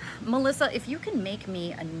 Melissa, if you can make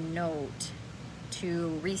me a note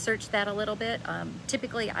to research that a little bit.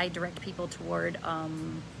 Typically, I direct people toward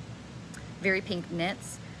Very Pink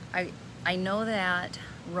Knits. I know that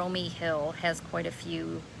Romy Hill has quite a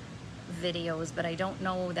few videos, but I don't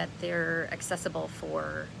know that they're accessible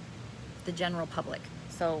for the general public.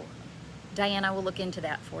 So, Diane, I will look into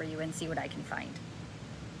that for you and see what I can find.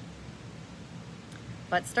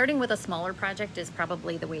 But starting with a smaller project is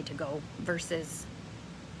probably the way to go versus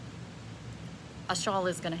a shawl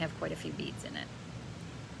is going to have quite a few beads in it.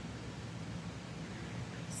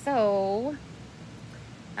 So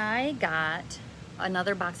I got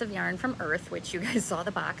another box of yarn from Earth, which you guys saw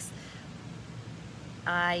the box.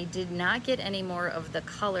 I did not get any more of the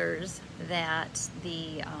colors that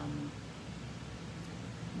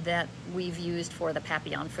that we've used for the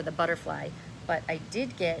papillon, for the butterfly, but I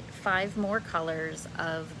did get 5 more colors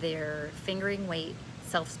of their fingering weight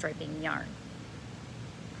self-striping yarn.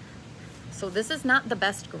 So this is not the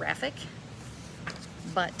best graphic,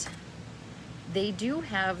 but they do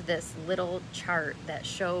have this little chart that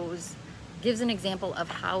gives an example of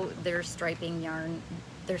how their striping yarn,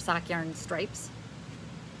 their sock yarn stripes.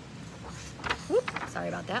 Whoop, sorry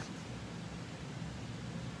about that.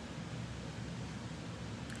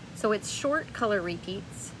 So it's short color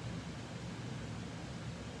repeats.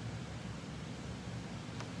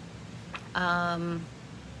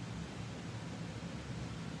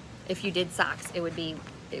 If you did socks, it would be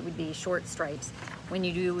short stripes. When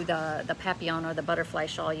you do the papillon or the butterfly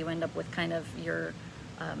shawl, you end up with kind of your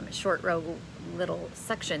short row little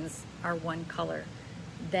sections are one color.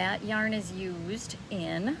 That yarn is used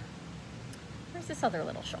in, where's this other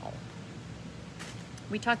little shawl?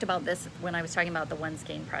 We talked about this when I was talking about the one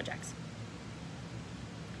skein projects.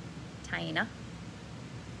 Taina.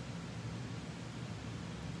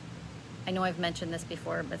 I know I've mentioned this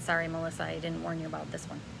before, but sorry, Melissa, I didn't warn you about this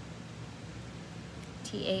one.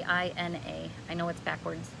 T-A-I-N-A. I know it's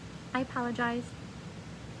backwards. I apologize.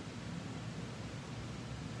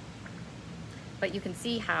 But you can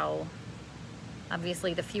see how,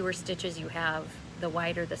 obviously, the fewer stitches you have, the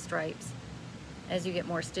wider the stripes. As you get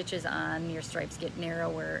more stitches on, your stripes get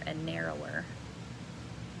narrower and narrower.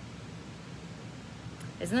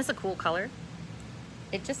 Isn't this a cool color?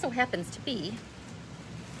 It just so happens to be,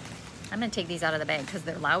 I'm gonna take these out of the bag because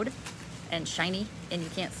they're loud and shiny and you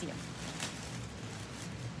can't see them.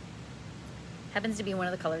 Happens to be one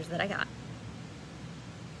of the colors that I got.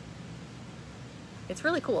 It's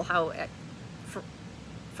really cool how,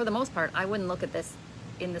 for the most part, I wouldn't look at this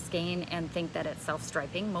in the skein and think that it's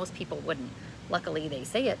self-striping. Most people wouldn't. Luckily, they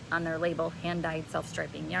say it on their label, hand-dyed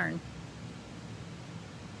self-striping yarn.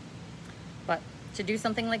 But to do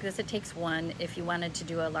something like this, it takes one. If you wanted to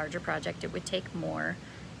do a larger project, it would take more.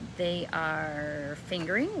 They are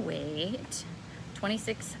fingering weight,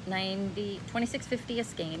 26.50 a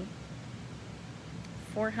skein,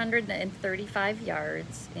 435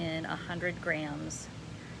 yards in 100 grams.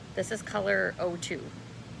 This is color 02.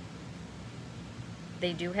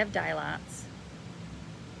 They do have dye lots.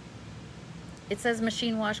 It says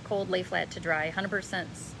machine wash, cold, lay flat to dry, 100%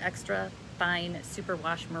 extra fine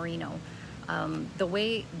superwash merino. The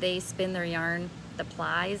way they spin their yarn, the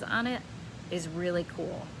plies on it is really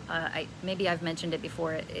cool. Maybe I've mentioned it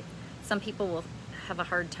before. Some people will have a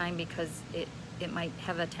hard time because it might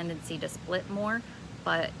have a tendency to split more,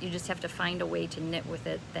 but you just have to find a way to knit with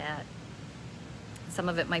it that some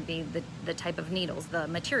of it might be the type of needles, the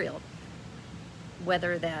material,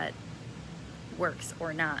 whether that works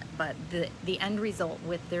or not. But the end result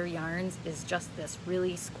with their yarns is just this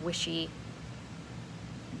really squishy,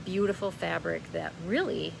 beautiful fabric that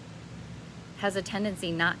really has a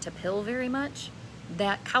tendency not to pill very much.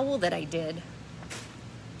 That cowl that I did,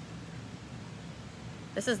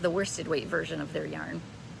 this is the worsted weight version of their yarn,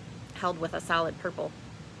 held with a solid purple,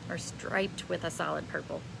 or striped with a solid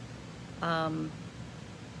purple.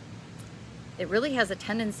 It really has a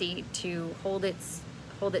tendency to hold its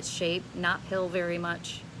shape, not pill very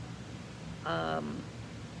much.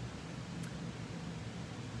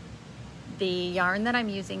 The yarn that I'm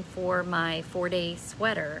using for my 4-day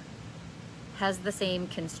sweater has the same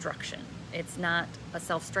construction. It's not a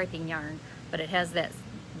self-striping yarn, but it has that,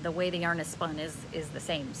 the way the yarn is spun is the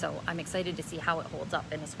same. So I'm excited to see how it holds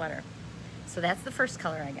up in a sweater. So that's the first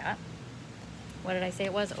color I got. What did I say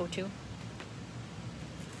it was? 02.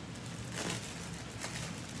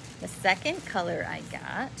 The second color I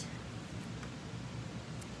got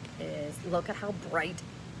is, look at how bright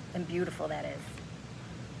and beautiful that is.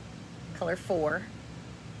 Color 4.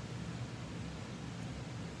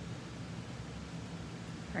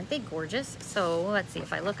 Aren't they gorgeous? So let's see,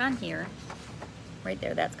 if I look on here, right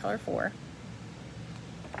there, that's color 4.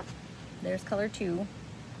 There's color 2.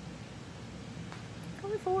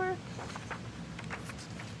 Color 4.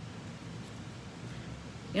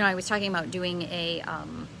 You know, I was talking about doing a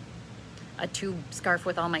tube scarf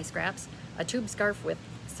with all my scraps. A tube scarf with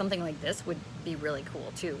something like this would be really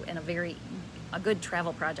cool too, and a good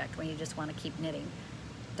travel project when you just want to keep knitting.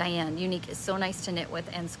 Diane, unique is so nice to knit with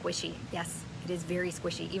and squishy. Yes, it is very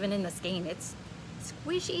squishy. Even in the skein, it's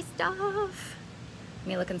squishy stuff. Let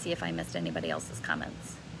me look and see if I missed anybody else's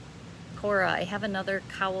comments. Cora, I have another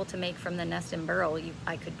cowl to make from the nest and burrow.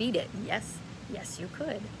 I could bead it. Yes, yes you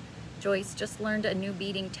could. Joyce, just learned a new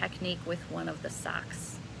beading technique with one of the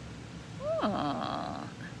socks. Oh,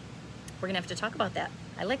 we're gonna have to talk about that.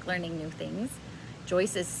 I like learning new things.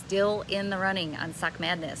 Joyce is still in the running on Sock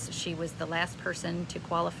Madness. She was the last person to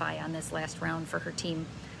qualify on this last round for her team.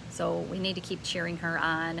 So we need to keep cheering her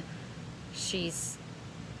on. She's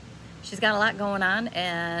got a lot going on,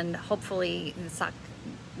 and hopefully the sock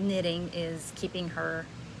knitting is keeping her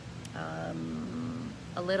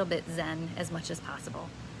a little bit zen as much as possible.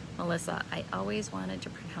 Melissa, I always wanted to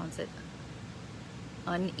pronounce it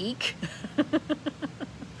uneek.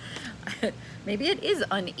 Maybe it is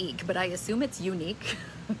uneek, but I assume it's unique.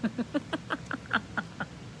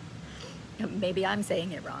 Maybe I'm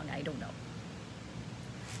saying it wrong, I don't know.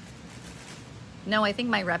 No, I think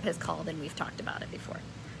my rep has called and we've talked about it before.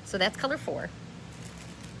 So that's color 4.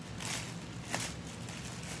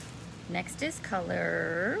 Next is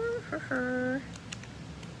color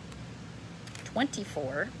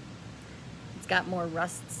 24. It's got more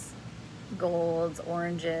rusts, golds,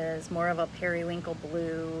 oranges, more of a periwinkle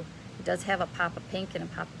blue. It does have a pop of pink and a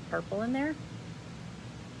pop of purple in there.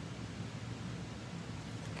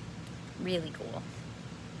 Really cool.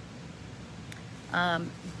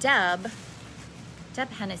 Deb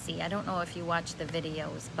Hennessy, I don't know if you watch the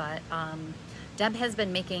videos, but Deb has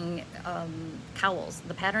been making cowls.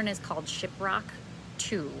 The pattern is called Shiprock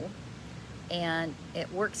 2, and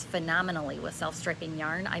it works phenomenally with self-striping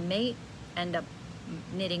yarn. I may end up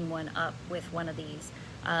knitting one up with one of these.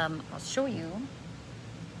 I'll show you.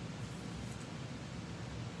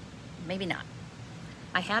 Maybe not.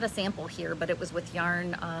 I had a sample here, but it was with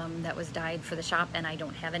yarn that was dyed for the shop, and I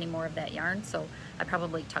don't have any more of that yarn, so I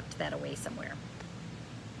probably tucked that away somewhere.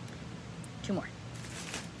 2 more.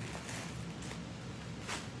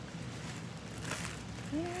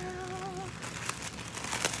 Yeah.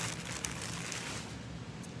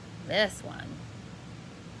 This one.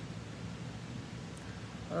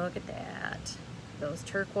 Look at that. Those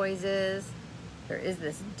turquoises. There is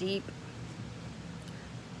this deep,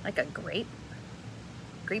 like a grape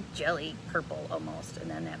jelly purple almost, and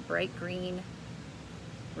then that bright green.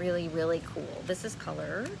 Really, really cool. This is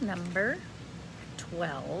color number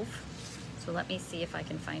 12. So let me see if I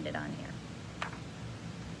can find it on here.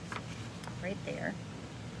 Right there.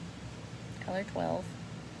 Color 12.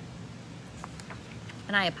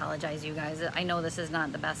 And I apologize, you guys. I know this is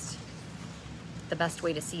not the best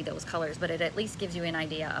way to see those colors, but it at least gives you an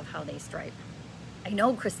idea of how they stripe. I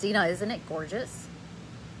know, Christina, isn't it gorgeous?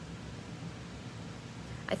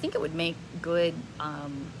 I think it would make good,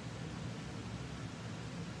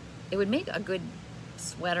 it would make a good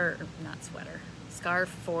sweater, not sweater, scarf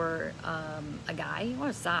for a guy,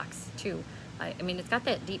 or socks too. I mean, it's got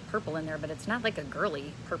that deep purple in there, but it's not like a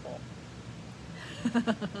girly purple.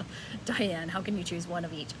 Diane, how can you choose one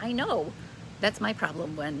of each? I know, that's my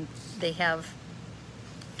problem when they have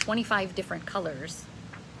 25 different colors.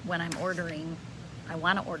 When I'm ordering, I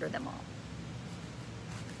want to order them all.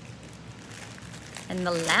 And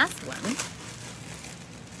the last one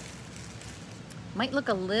might look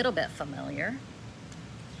a little bit familiar.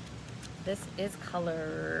 This is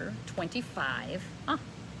color 25. Ah,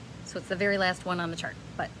 so it's the very last one on the chart,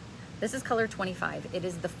 but this is color 25. It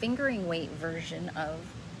is the fingering weight version of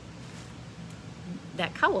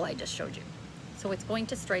that cowl I just showed you. So it's going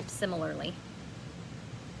to stripe similarly.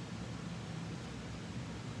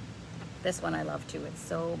 This one I love too, it's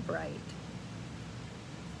so bright.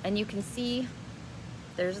 And you can see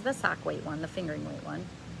there's the sock weight one, the fingering weight one.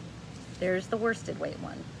 There's the worsted weight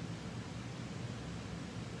one.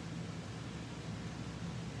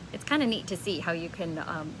 It's kind of neat to see how you can,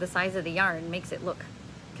 the size of the yarn makes it look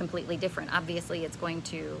completely different. Obviously it's going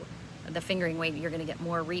to, the fingering weight, you're going to get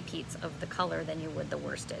more repeats of the color than you would the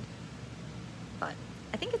worsted. But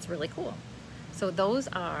I think it's really cool. So those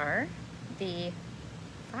are the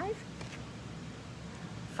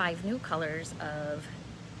five new colors of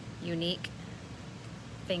unique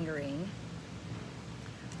fingering.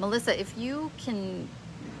 Melissa, if you can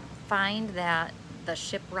find that, the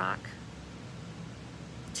Shiprock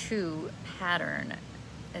 2 pattern,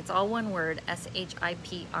 it's all one word, S-H-I-P-R-O-C-K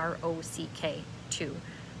 2.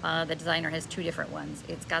 The designer has 2 different ones.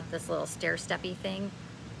 It's got this little stair-steppy thing.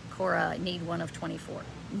 Cora, need one of 24.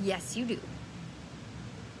 Yes, you do.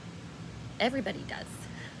 Everybody does.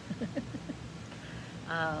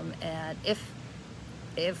 And if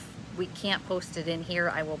we can't post it in here,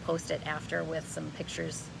 I will post it after with some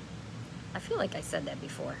pictures. I feel like I said that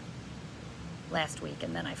before last week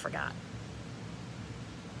and then I forgot.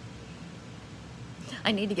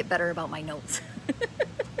 I need to get better about my notes.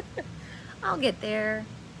 I'll get there.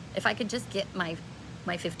 If I could just get my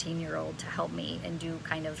 15-year-old to help me and do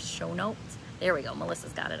kind of show notes. There we go,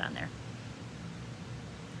 Melissa's got it on there.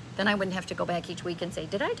 Then I wouldn't have to go back each week and say,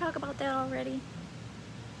 did I talk about that already?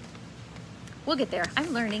 We'll get there.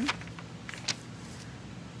 I'm learning.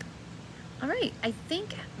 All right, I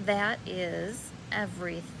think that is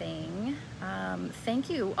everything. Thank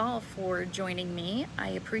you all for joining me. I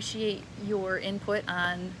appreciate your input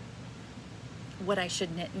on what I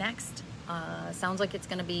should knit next. Sounds like it's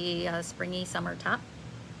going to be a springy summer top.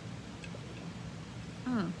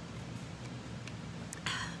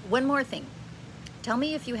 One more thing. Tell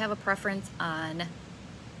me if you have a preference on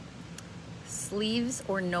sleeves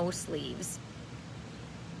or no sleeves.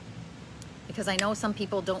 Because I know some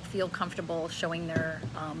people don't feel comfortable showing their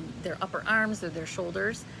upper arms or their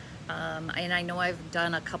shoulders. And I know I've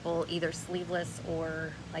done a couple either sleeveless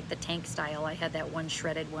or like the tank style. I had that one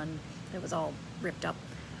shredded one that was all ripped up.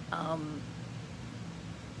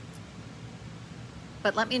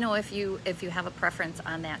 But let me know if you have a preference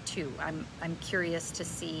on that too. I'm curious to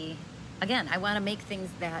see. Again, I want to make things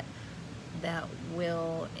that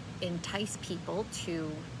will entice people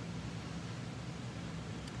to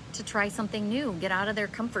try something new, get out of their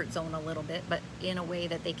comfort zone a little bit, but in a way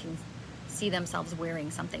that they can see themselves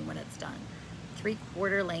wearing something when it's done.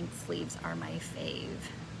 3/4 length sleeves are my fave.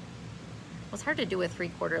 Well, it's hard to do a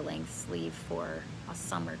 3/4 length sleeve for a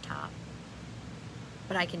summer top,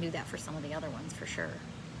 but I can do that for some of the other ones for sure.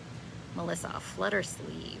 Melissa, a flutter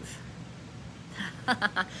sleeve.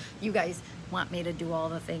 You guys want me to do all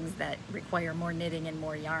the things that require more knitting and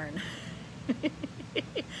more yarn.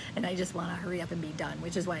 And I just want to hurry up and be done,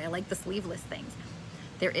 which is why I like the sleeveless things.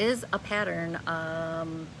 There is a pattern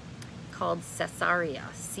called Cesaria,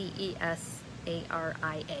 C-E-S-A-R-I-A,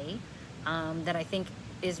 that I think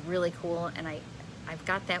is really cool, and I've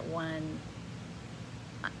got that one.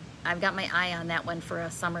 I've got my eye on that one for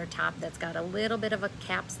a summer top that's got a little bit of a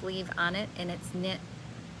cap sleeve on it, and it's knit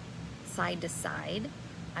side to side.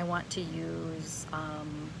 I want to use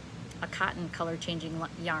a cotton color changing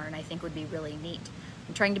yarn. I think would be really neat.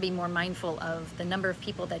 I'm trying to be more mindful of the number of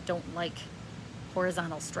people that don't like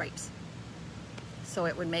horizontal stripes. So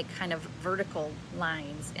it would make kind of vertical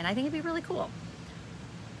lines, and I think it'd be really cool.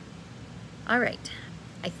 All right,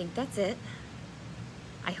 I think that's it.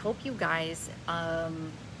 I hope you guys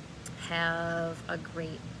have a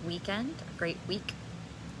great weekend, a great week.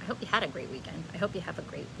 I hope you had a great weekend. I hope you have a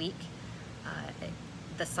great week.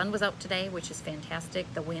 The sun was out today, which is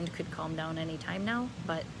fantastic. The wind could calm down any time now,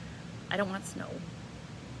 but I don't want snow.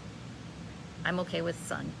 I'm okay with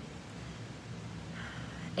sun.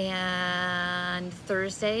 And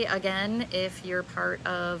Thursday, again, if you're part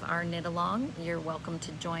of our knit along, you're welcome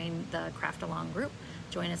to join the craft along group.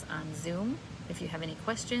 Join us on Zoom if you have any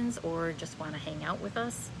questions or just want to hang out with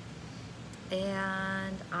us.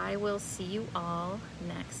 And I will see you all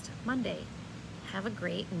next Monday. Have a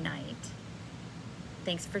great night.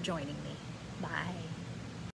 Thanks for joining me. Bye.